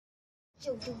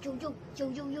Yo, yo, yo, yo, yo,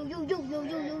 yo, yo, yo, yo, yo,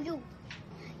 yo, yo, yo.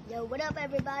 Yo, what up,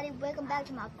 everybody? Welcome back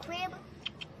to my crib.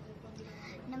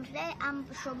 And today I'm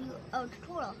gonna show you a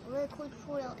tutorial, a really cool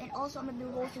tutorial, and also I'm gonna be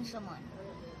roasting someone.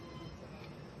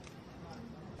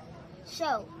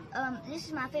 So, this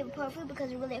is my favorite perfume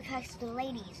because it really attracts the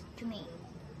ladies to me.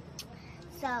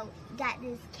 So, got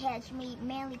this Catch Me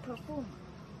Manly perfume.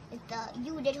 It's the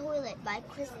You the Toilet by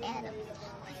Chris Adams.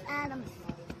 Chris Adams,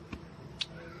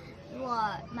 you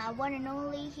are my one and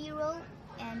only hero,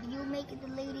 and you make the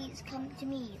ladies come to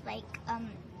me like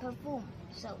perfume.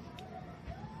 So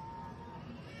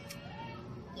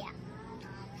yeah,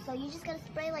 so you just gotta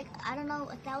spray like, I don't know,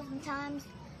 1,000 times.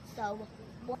 So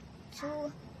 1,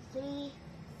 2, 3,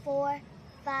 4,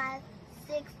 5,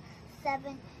 6,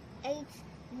 7, 8,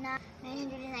 9,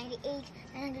 998,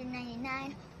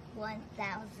 999,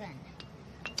 1,000.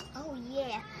 Oh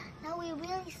yeah, now we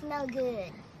really smell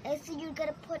good. Next thing you're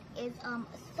gonna put is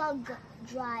Thug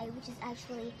Dry, which is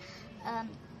actually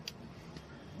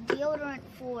deodorant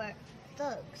for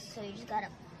thugs. So you just gotta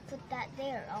put that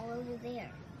there, all over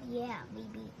there. Yeah,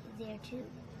 maybe there too.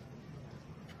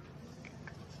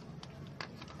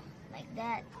 Like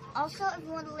that. Also, if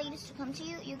you want the ladies to come to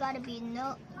you, you gotta be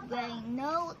wearing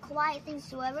no kawaii things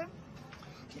whatsoever.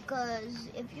 Because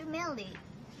if you're manly,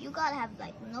 you gotta have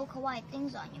like no kawaii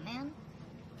things on you, man.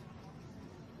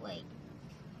 Wait.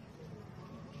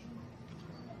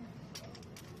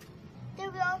 There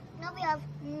we go. Now we have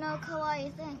no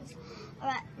kawaii things.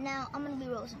 Alright, now I'm gonna be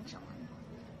roasting someone.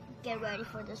 Get ready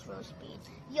for this roast beat.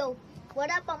 Yo, what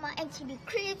up on my MTV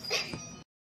cribs?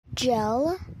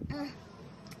 Gel.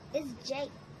 It's Jay.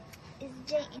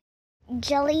 It's Jay.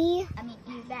 Jelly. I mean,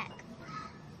 he's back.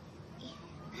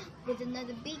 With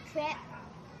another beat trap.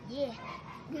 Yeah,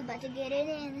 we about to get it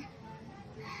in.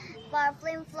 Fire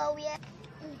flame flow, yeah.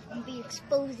 I'll be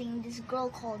exposing this girl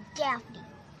called Daphne.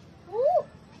 Woo!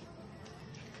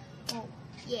 Oh,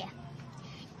 yeah.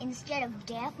 Instead of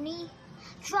Daphne,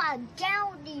 try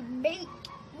Downy, mate.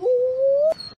 Woo!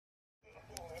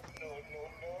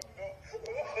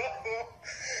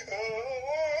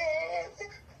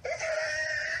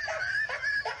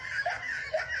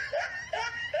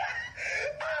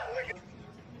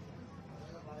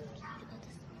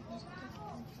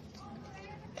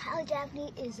 Kyle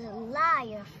Daphne is a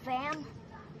liar, fam.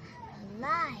 A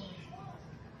liar.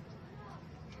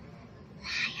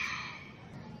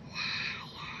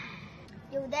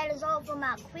 Yo, that is all for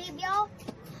my crib, y'all.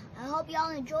 I hope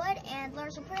y'all enjoyed and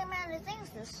learned some pretty amount of things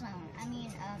this summer. I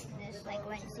mean, this like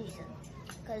rain season.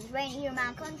 Cause rain here in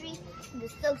my country, the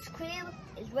Thugs crib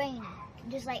is rainy.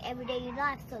 Just like everyday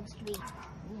life Thugs to be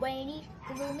rainy,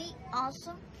 gloomy,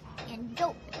 awesome, and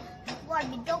dope. If you want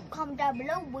to be dope, comment down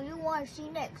below what you want to see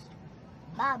next.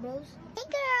 Bye, bros. Hey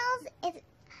girls, it's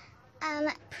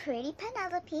Pretty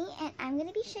Penelope, and I'm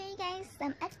gonna be showing you guys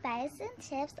some advice and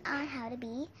tips on how to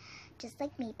be just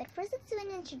like me. But first, let's do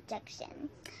an introduction.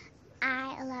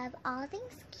 I love all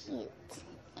things cute.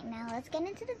 And now let's get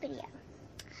into the video.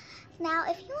 Now,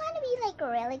 if you want to be like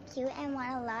really cute and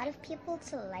want a lot of people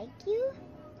to like you,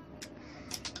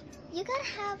 you gotta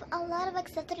have a lot of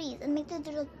accessories and make them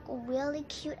look really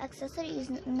cute accessories,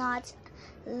 not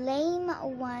lame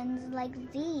ones like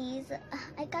these.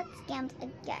 I got scammed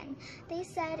again. They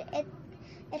said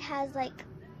it has like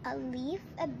a leaf,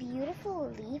 a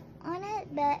beautiful leaf on it,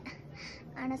 but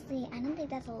honestly, I don't think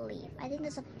that's a leaf. I think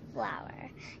that's a flower.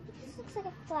 This looks like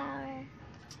a flower.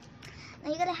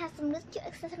 Now you gotta have some really cute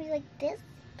accessories like this.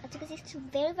 As you can see, it's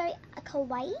very, very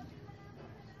kawaii.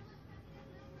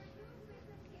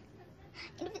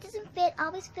 And if it doesn't fit,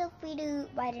 always feel free to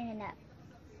widen it up.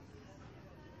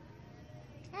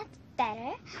 That's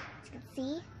better. As you can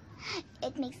see,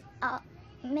 it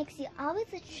makes you always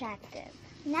attractive.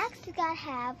 Next, you gotta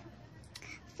have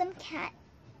some cat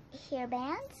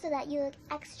hairbands so that you look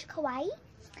extra kawaii,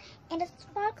 and a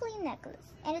sparkly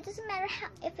necklace. And it doesn't matter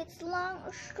if it's long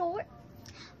or short.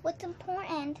 What's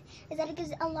important is that it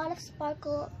gives a lot of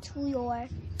sparkle to your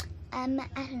I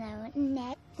don't know,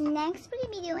 neck. Next,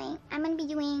 I'm gonna be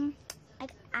doing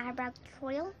like eyebrow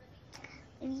tutorial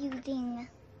using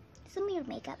some weird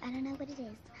makeup. I don't know what it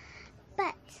is,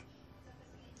 but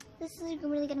this is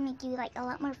really gonna make you like a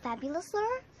lot more fabulouser.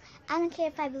 I don't care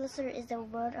if fabulouser is the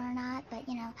word or not, but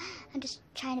you know, I'm just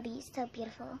trying to be so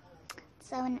beautiful.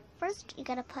 So first, you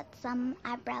gotta put some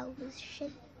eyebrow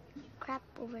shit crap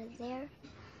over there.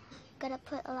 Gotta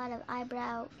put a lot of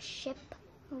eyebrow ship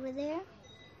over there.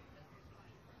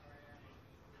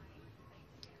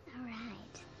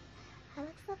 Alright, I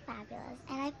look so fabulous,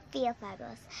 and I feel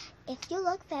fabulous. If you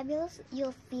look fabulous,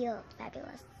 you'll feel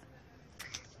fabulous.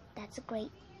 That's a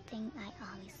great thing I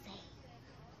always say.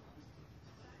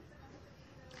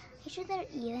 make sure they're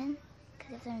even,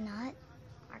 because if they're not,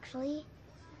 actually,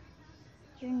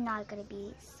 you're not going to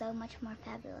be so much more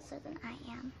fabulouser than I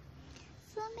am.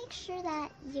 So make sure that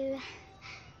your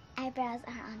eyebrows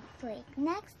are on fleek.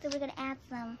 Next, we're going to add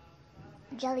some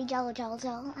jelly gel.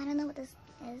 I don't know what this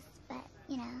is, but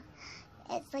you know,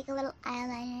 it's like a little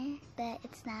eyeliner, but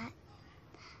it's not.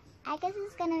 I guess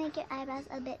it's going to make your eyebrows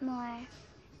a bit more,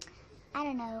 I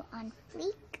don't know, on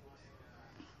fleek.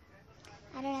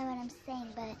 I don't know what I'm saying,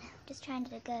 but I'm just trying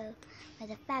to go for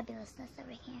the fabulousness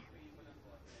over here.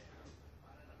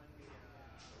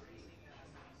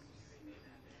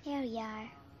 Here we are.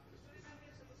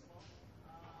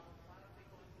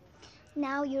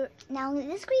 Now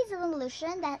this creates an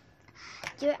illusion that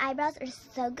your eyebrows are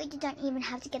so good you don't even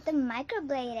have to get them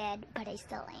microbladed, but I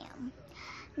still am.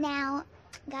 Now,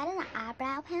 got an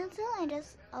eyebrow pencil and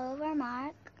just over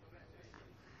mark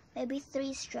maybe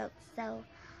 3 strokes. So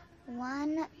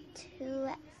 1, 2,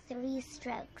 3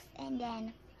 strokes, and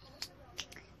then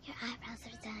your eyebrows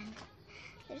are done.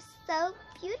 They're so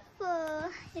beautiful.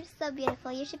 You're so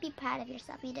beautiful. You should be proud of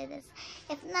yourself. You did this.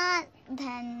 If not,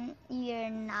 then you're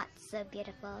not so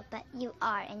beautiful, but you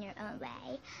are in your own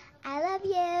way. I love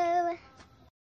you.